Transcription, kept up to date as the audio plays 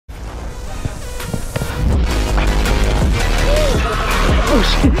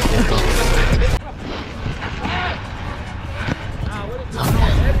楽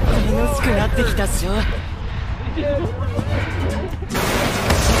しくなってきたっしょ。お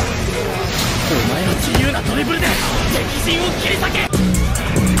前の自由なドリブルで敵陣を切り裂け。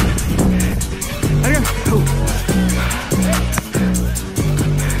ありがとう。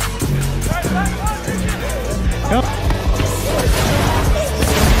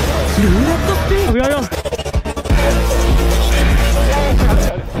ルーレットスピン。やよ。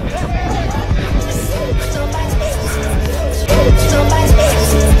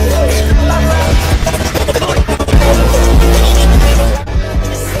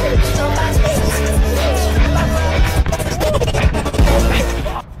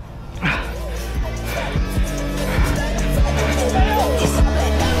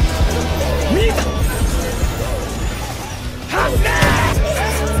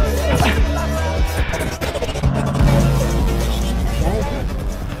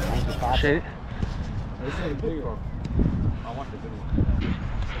Shade it. This is bigger. I want the big one.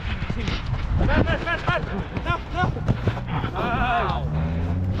 No.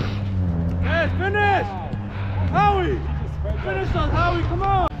 Finish! Howie! Finish us, Howie, come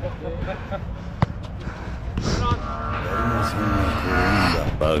on!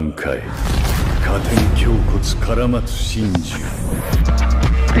 挽回加点胸骨から松真珠。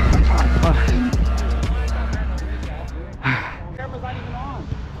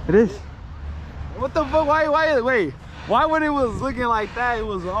It is. What the fuck? Wait. Why when it was looking like that, it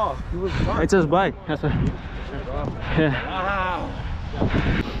was off? It was dark. It's just black. That's what. Yeah. Wow.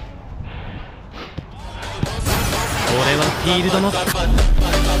 これはフィールドの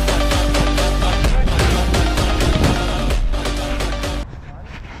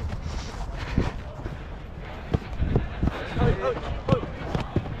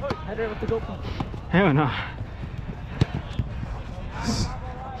Hell no.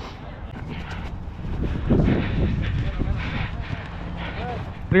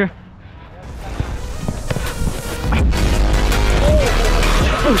 Here.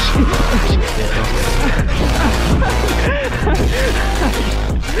 Oh shit.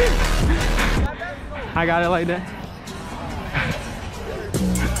 I got it like that.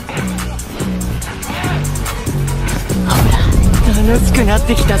 Oh, 楽しくなっ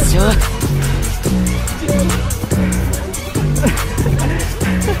てきたっしょ。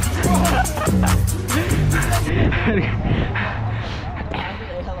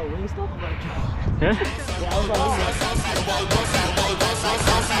Yeah?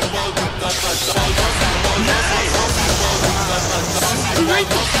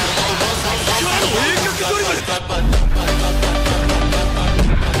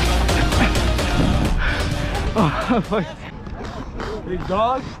 Oh, fuck. Big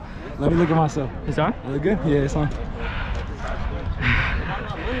dog. Let me look at myself. It's on? You look good? Yeah, it's on.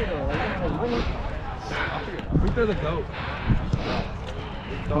 We throw the goat.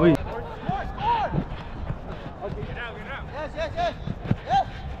 Oh, wait. Yes.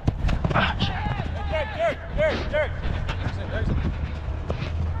 Ah, shit. Derek.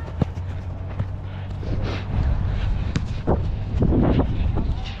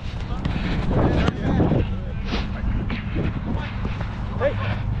 Hey.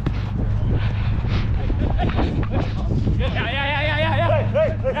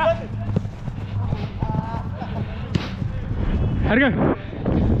 Yeah. How'd it go?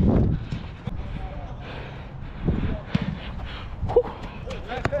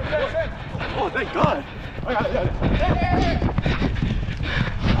 Oh, thank God.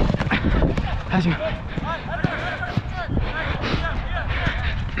 How'd you?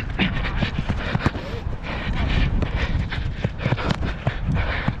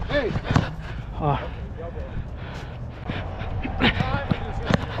 Hey. Oh.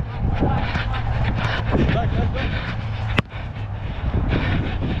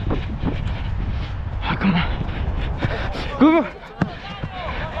 Oh, come on. Go.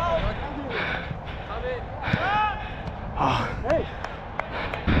 Oh.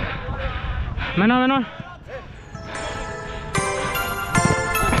 Menor.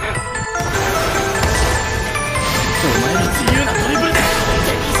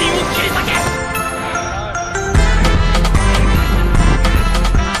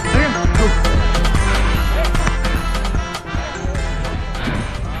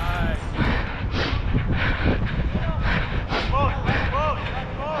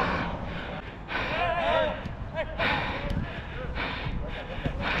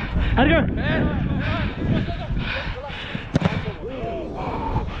 How'd it go?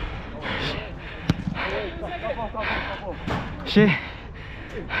 Shit.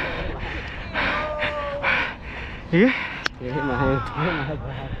 You good? Yeah, hit my hand. Hit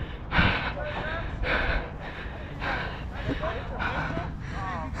my head.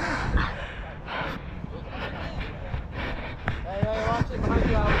 Hey, watch it behind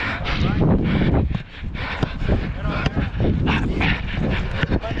you, Alex.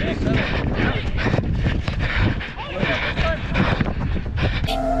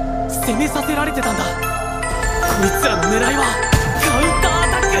 攻めさせられてたんだ。こいつらの狙いはカウンターア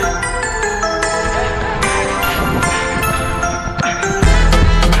タック。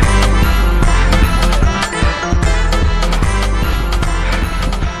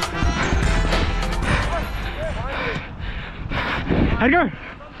Edgar!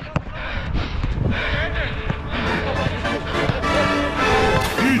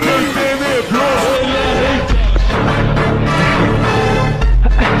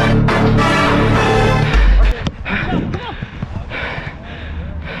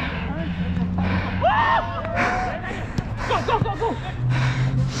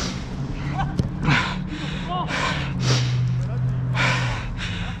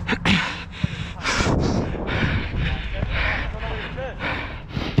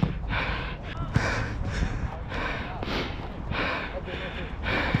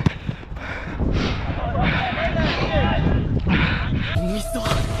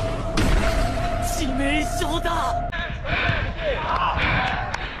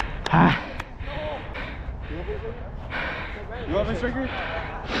 You want me, Striker?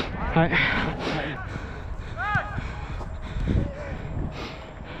 Alright.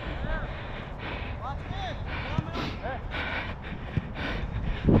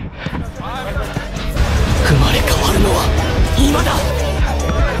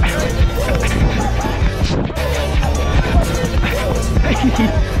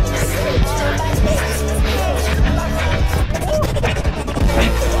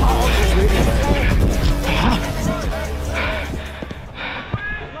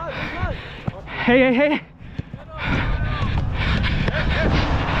 Hey, hey, hey!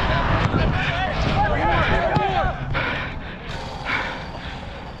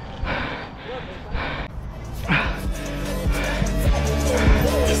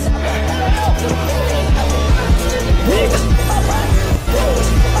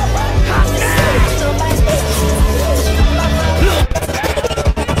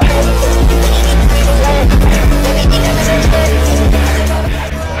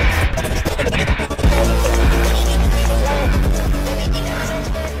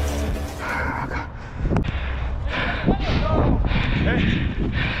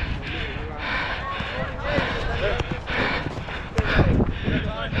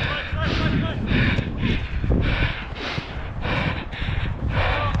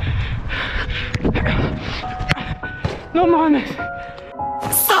 No mames.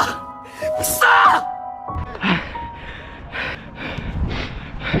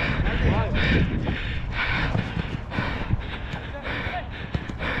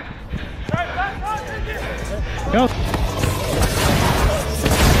 Yo.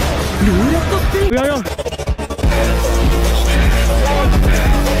 Yo, yo.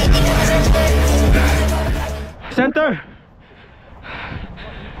 Center.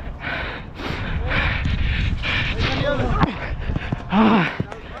 Ah.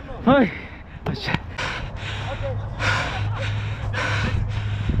 Hey. Oh, shit.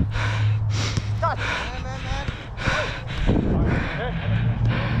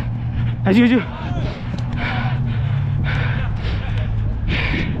 As you.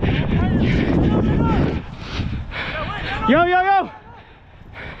 Yo, yo, yo!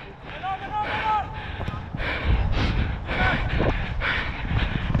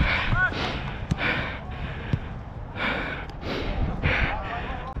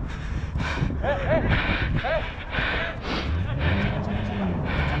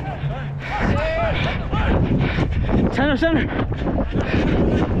 Center, center!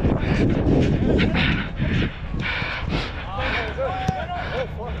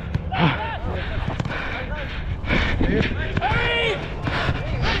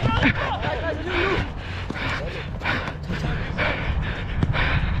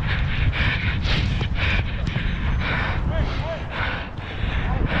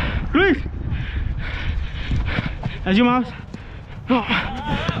 Luis! As you, Miles. Oh,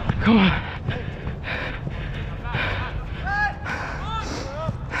 come on.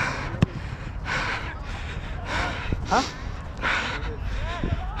 Huh?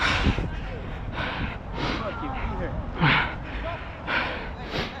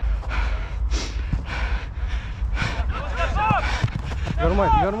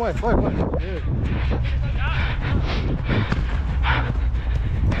 Нормально, давай.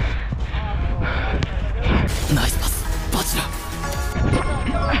 Nice pass, Bachira.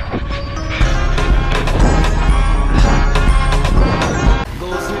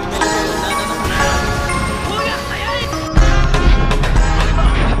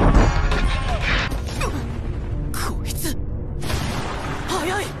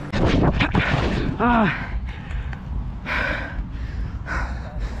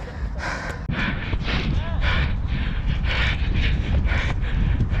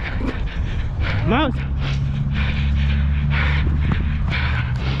 Mouse.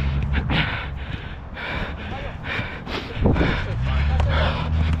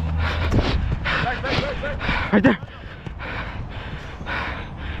 Right there.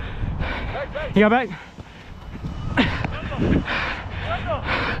 You got back?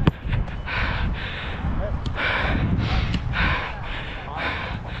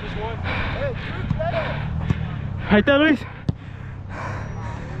 Right there, Luis.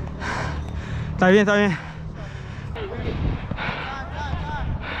 Está bien, está bien.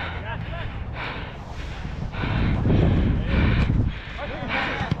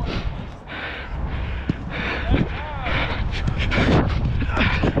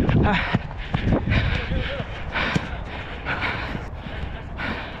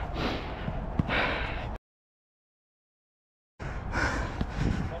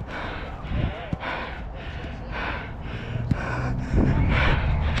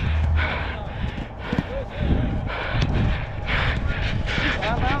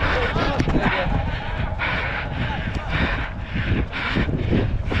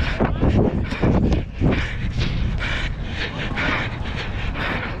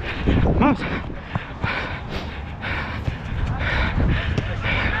 Mouse.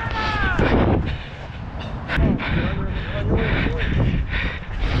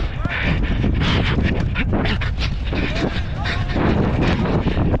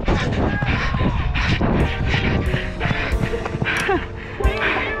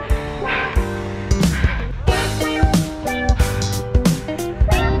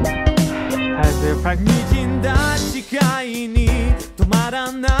滲んだ視界に止ま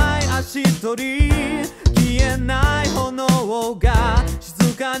らない足取り消えない炎が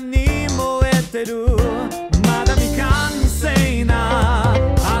静かに燃えてるまだ未完成な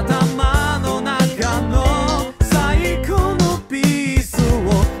頭の中の最高のピースを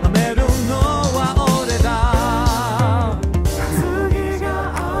はめるのは俺だ次が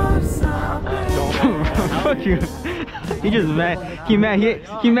あるさ Fuck you. He just mad. He mad.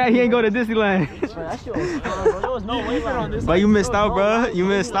 He mad. He ain't go to Disneyland. That shit was fun, bro. There was no way on this. But you missed out, bro. You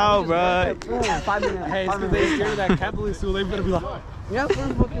missed out, bro. 5 minutes. Hey, it's 'cause they scared of that Catholic school. They better be like, Yeah, we're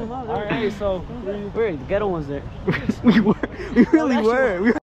fucking love. Alright, so we're the ghetto ones there. We were. We really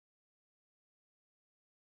were.